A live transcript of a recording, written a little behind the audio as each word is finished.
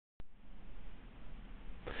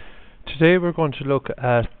Today we're going to look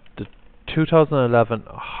at the 2011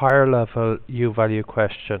 higher level U-value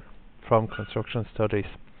question from Construction Studies.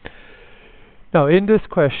 Now in this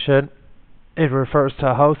question it refers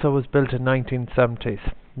to a house that was built in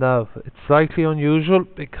 1970s. Now it's slightly unusual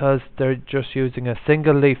because they're just using a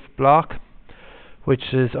single leaf block,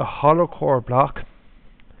 which is a hollow core block.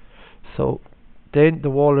 So then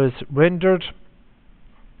the wall is rendered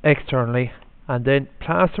externally and then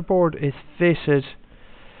plasterboard is fitted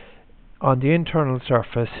on the internal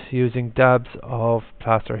surface using dabs of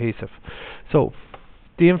plaster adhesive. So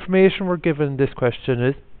the information we're given in this question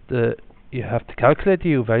is you have to calculate the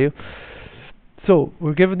U-value. So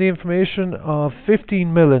we're given the information of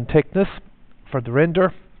 15 mil in thickness for the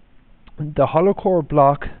render, the hollow core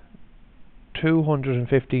block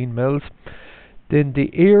 215 mils, then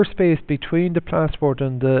the airspace between the plasterboard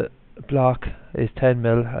and the block is 10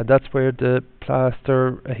 mil, and that's where the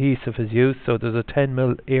plaster adhesive is used, so there's a 10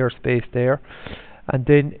 mil airspace there. And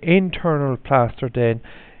then internal plaster then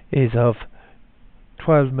is of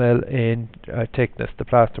 12 mil in thickness, the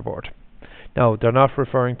plasterboard. Now they're not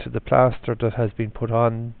referring to the plaster that has been put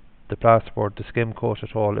on the plasterboard, the skim coat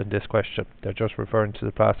at all in this question. They're just referring to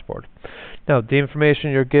the plasterboard. Now the information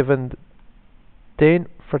you're given then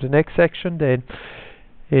for the next section then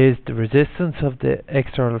is the resistance of the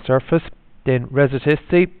external surface, then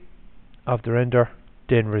resistivity of the render,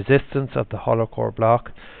 then resistance of the hollow core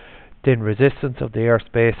block, then resistance of the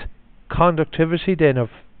airspace, conductivity then of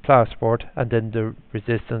plasterboard, and then the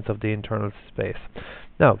resistance of the internal space.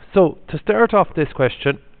 Now, so to start off this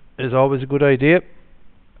question is always a good idea,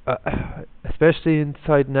 especially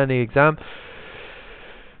inside in any exam.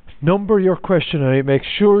 Number your question out. Make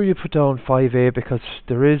sure you put down 5A because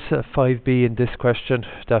there is a 5B in this question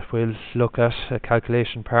that we'll look at, a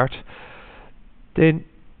calculation part. Then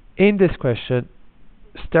in this question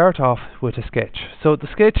start off with a sketch. So the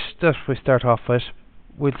sketch that we start off with,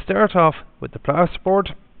 we'll start off with the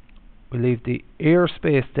plasterboard, we'll leave the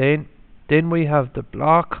airspace then we have the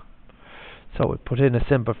block, so we put in a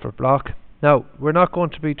symbol for block. Now we're not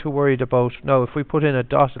going to be too worried about, now if we put in a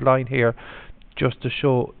dotted line here just to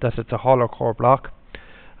show that it's a hollow core block,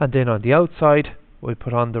 and then on the outside we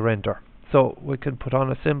put on the render. So we can put on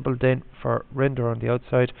a symbol then for render on the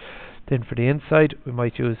outside. Then for the inside we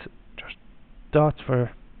might use just dots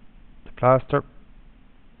for the plaster.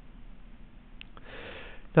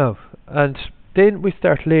 Now and then we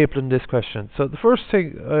start labeling this question. So the first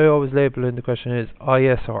thing I always label in the question is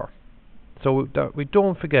ISR, so that we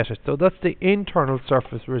don't forget it. So that's the internal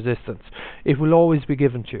surface resistance. It will always be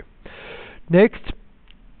given to you. Next,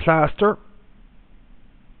 plaster,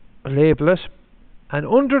 label it, and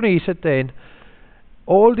underneath it then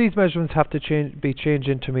all these measurements have to be changed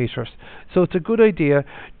into meters. So it's a good idea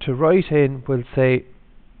to write in, we'll say,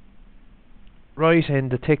 write in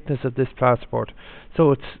the thickness of this plasterboard.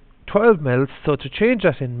 So it's 12 mils, so to change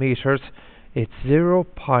that in meters it's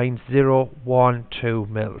 0.012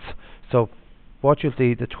 mils. So what you'll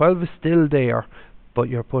see, the 12 is still there, but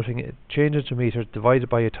you're putting it, change it to meters, divided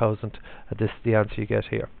by 1,000, and this is the answer you get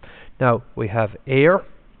here. Now we have air,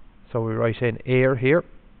 so we write in air here.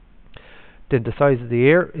 Then the size of the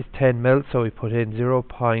air is 10 mil, so we put in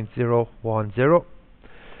 0.010.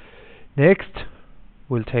 Next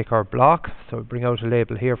we'll take our block, so we bring out a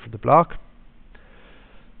label here for the block.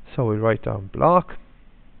 So we write down block,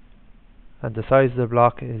 and the size of the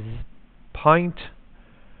block is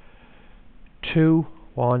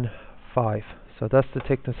 0.215. So that's the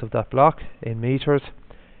thickness of that block in meters.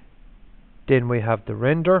 Then we have the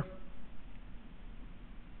render.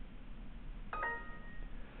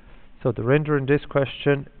 So the render in this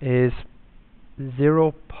question is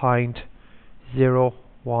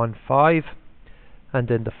 0.015, and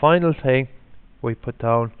then the final thing we put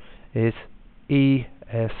down is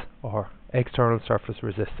ES, or external surface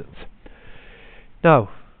resistance. Now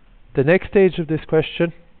the next stage of this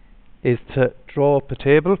question is to draw up a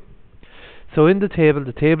table. So in the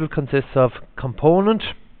table consists of component,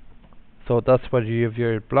 so that's whether you have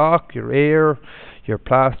your block, your air, your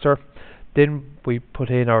plaster. Then we put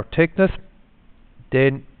in our thickness.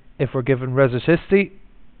 Then if we're given resistivity,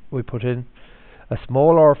 we put in a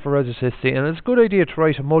small r for resistivity, and it's a good idea to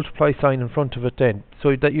write a multiply sign in front of it then,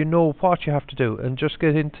 so that you know what you have to do, and just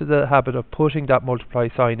get into the habit of putting that multiply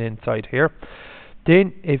sign inside here.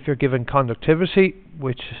 Then if you're given conductivity,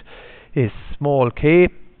 which is small k,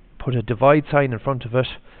 put a divide sign in front of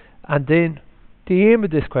it, and then the aim of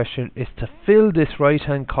this question is to fill this right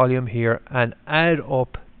hand column here and add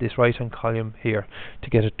up this right hand column here to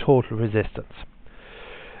get a total resistance.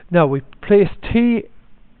 Now we place T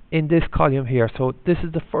in this column here, so this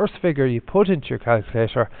is the first figure you put into your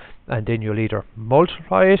calculator, and then you'll either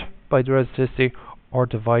multiply it by the resistivity or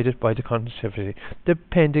divide it by the conductivity,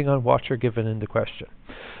 depending on what you're given in the question.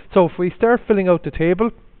 So if we start filling out the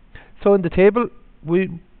table, so in the table we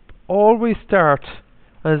always start,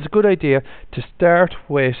 and it's a good idea to start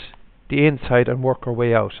with the inside and work our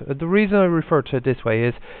way out. The reason I refer to it this way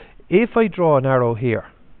is, if I draw an arrow here,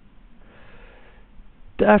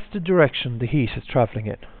 that's the direction the heat is travelling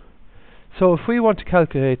in. So if we want to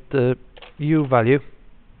calculate the U value,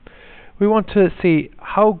 we want to see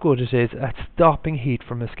how good it is at stopping heat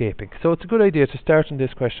from escaping. So it's a good idea to start in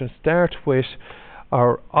this question, start with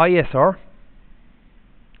our ISR,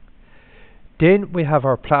 then we have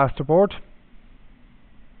our plasterboard.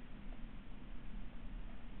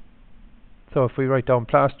 So if we write down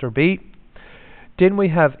plaster B, then we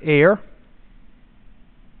have air,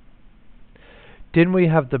 then we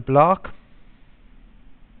have the block,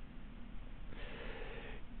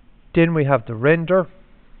 then we have the render,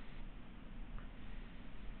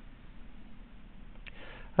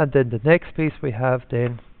 and then the next piece we have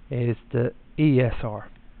then is the ESR.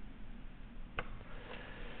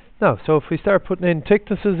 Now, so if we start putting in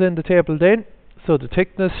thicknesses in the table then, so the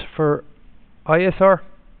thickness for ISR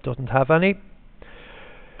doesn't have any.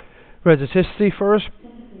 Resistivity for it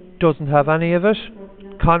doesn't have any of it.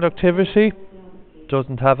 Conductivity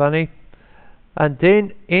doesn't have any. And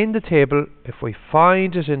then in the table, if we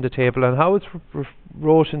find it in the table, and how it's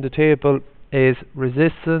wrote in the table is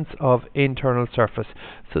resistance of internal surface.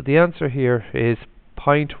 So the answer here is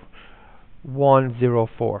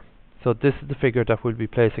 0.104. So this is the figure that we'll be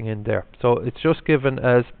placing in there. So it's just given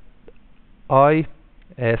as ISR.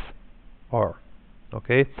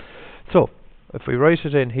 Okay, so if we write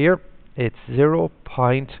it in here, it's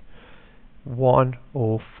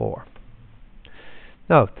 0.104.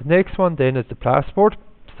 Now the next one then is the plasterboard.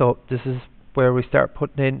 So this is where we start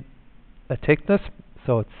putting in a thickness.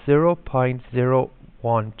 So it's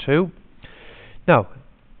 0.012. Now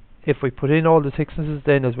if we put in all the thicknesses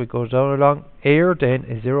then as we go down along, air then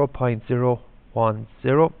is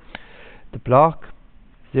 0.010, the block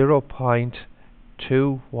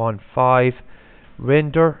 0.215,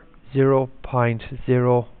 render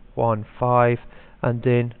 0.015, and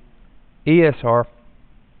then ESR,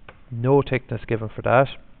 no thickness given for that,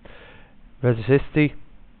 resistivity,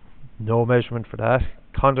 no measurement for that,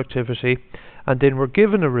 conductivity, and then we're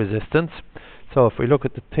given a resistance. So if we look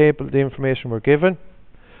at the table, the information we're given,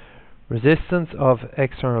 resistance of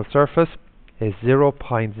external surface is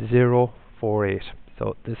 0.048.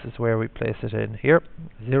 So this is where we place it in here,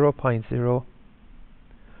 0.048.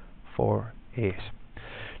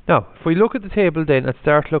 Now, if we look at the table then and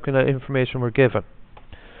start looking at information we're given.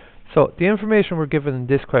 So the information we're given in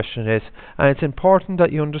this question is, and it's important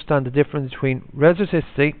that you understand the difference between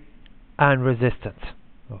resistivity and resistance.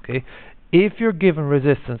 Okay, if you're given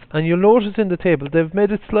resistance, and you'll notice in the table they've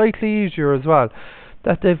made it slightly easier as well,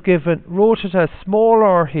 that they've wrote it as small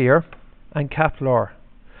r here and capital R.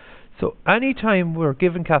 So anytime we're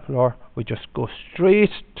given capital R, we just go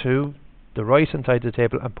straight to the right hand side of the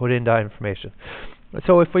table and put in that information.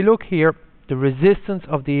 So if we look here, the resistance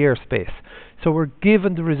of the airspace. So we're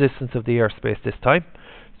given the resistance of the airspace this time.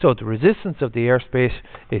 So the resistance of the airspace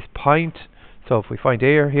is so if we find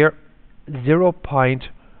air here,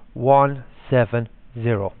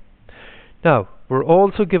 0.170. Now, we're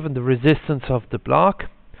also given the resistance of the block.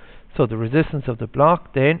 So the resistance of the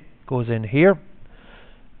block then goes in here.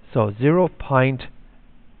 So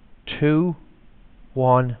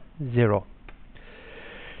 0.210.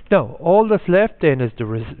 Now, all that's left then is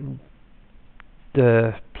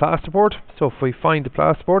the plasterboard. So if we find the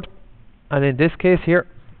plasterboard, and in this case here,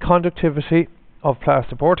 conductivity of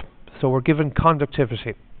plasterboard. So we're given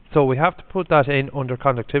conductivity. So we have to put that in under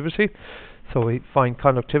conductivity. So we find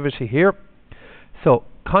conductivity here. So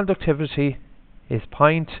conductivity is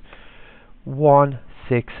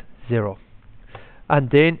 0.160. And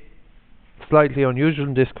then, slightly unusual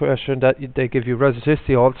in this question, that they give you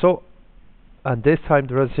resistivity also. And this time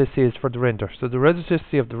the resistivity is for the render. So the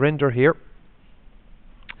resistivity of the render here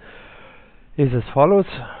is as follows.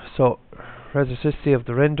 So resistivity of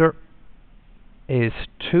the render is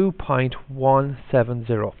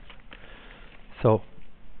 2.170. So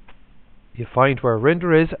you find where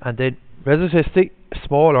render is, and then resistivity,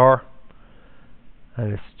 small r,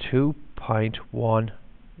 and it's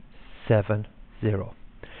 2.170.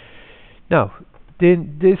 Now,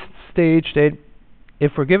 then this stage, then,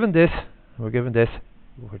 if we're given this, we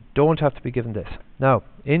don't have to be given this. Now,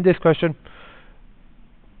 in this question,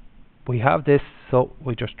 we have this, so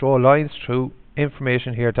we just draw lines through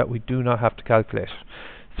information here that we do not have to calculate.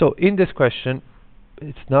 So in this question,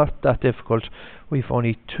 it's not that difficult. We've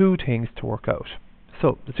only two things to work out.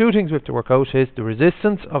 So the two things we have to work out is the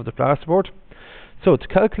resistance of the plasterboard. So to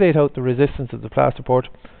calculate out the resistance of the plasterboard,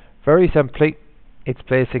 very simply, it's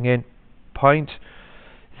placing in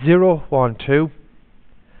 0.012,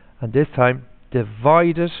 and this time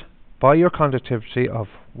divided by your conductivity of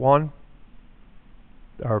 1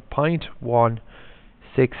 or 0.160.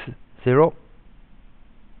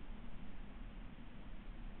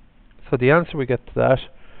 So the answer we get to that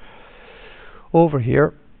over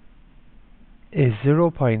here is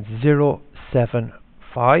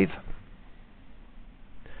 0.075.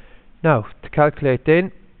 Now to calculate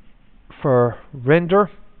then for render,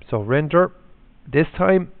 so render, this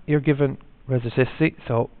time you're given resistivity,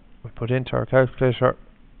 so we put into our calculator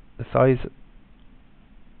the size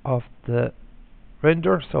of the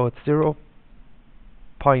render, so it's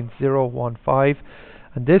 0.015,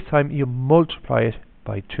 and this time you multiply it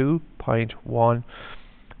by 2.170.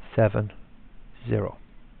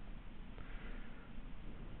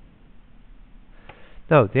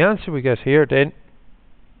 Now the answer we get here then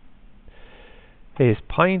is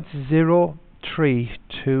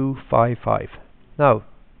 0.03255. Now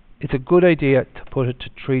it's a good idea to put it to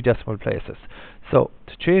 3 decimal places. So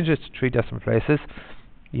to change it to 3 decimal places,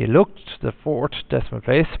 you look to the 4th decimal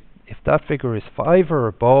place. If that figure is 5 or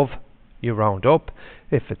above, you round up.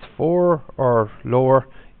 If it's 4 or lower,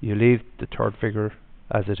 you leave the 3rd figure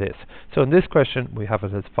as it is. So in this question we have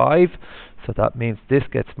it as 5, so that means this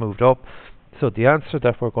gets moved up. So the answer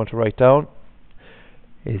that we're going to write down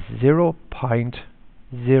is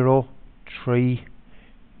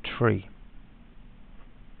 0.033.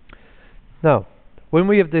 Now, when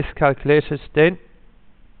we have this calculated, then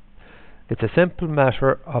it's a simple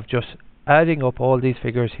matter of just adding up all these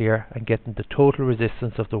figures here and getting the total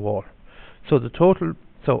resistance of the wall. So the total,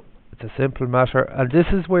 so it's a simple matter, and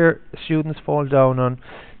this is where students fall down on,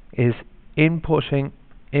 is inputting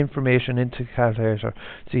information into the calculator.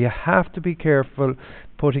 So you have to be careful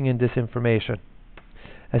putting in this information,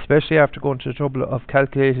 especially after going to the trouble of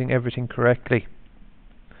calculating everything correctly.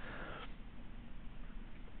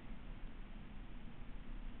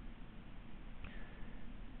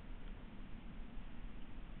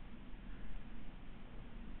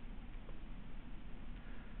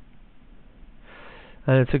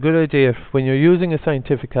 And it's a good idea, when you're using a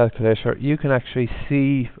scientific calculator, you can actually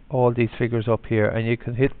see all these figures up here, and you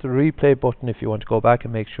can hit the replay button if you want to go back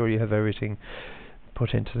and make sure you have everything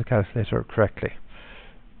put into the calculator correctly.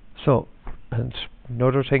 So, and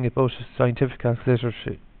another thing about a scientific calculator,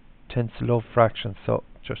 it tends to love fractions, so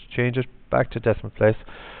just change it back to decimal place.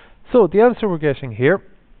 So the answer we're getting here,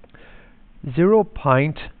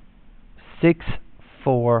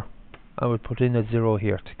 0.64. I would put in a 0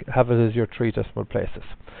 here to have it as your 3 decimal places.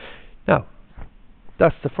 Now,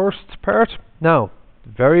 that's the first part. Now,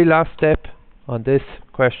 the very last step on this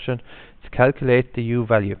question is to calculate the U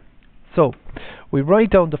value. So, we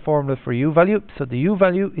write down the formula for U value. So the U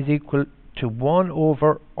value is equal to 1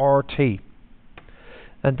 over RT.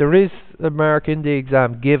 And there is a mark in the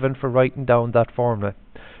exam given for writing down that formula.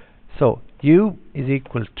 So, U is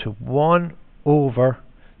equal to 1 over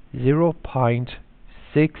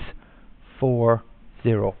 0.640.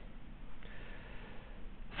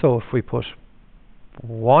 So if we put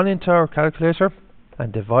 1 into our calculator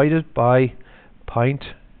and divide it by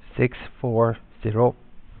 0.640,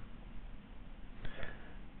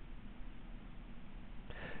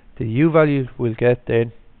 the U value we'll get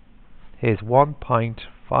then is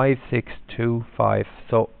 1.5625.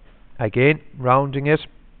 So again, rounding it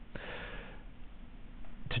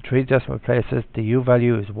to 3 decimal places, the U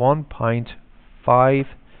value is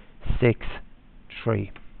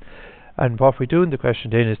 1.563. And what we do in the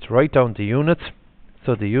question then is to write down the units.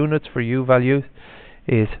 So the units for U value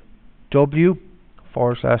is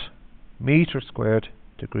W/meter squared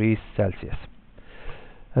degrees Celsius.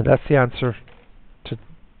 And that's the answer to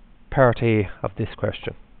part A of this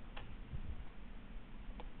question.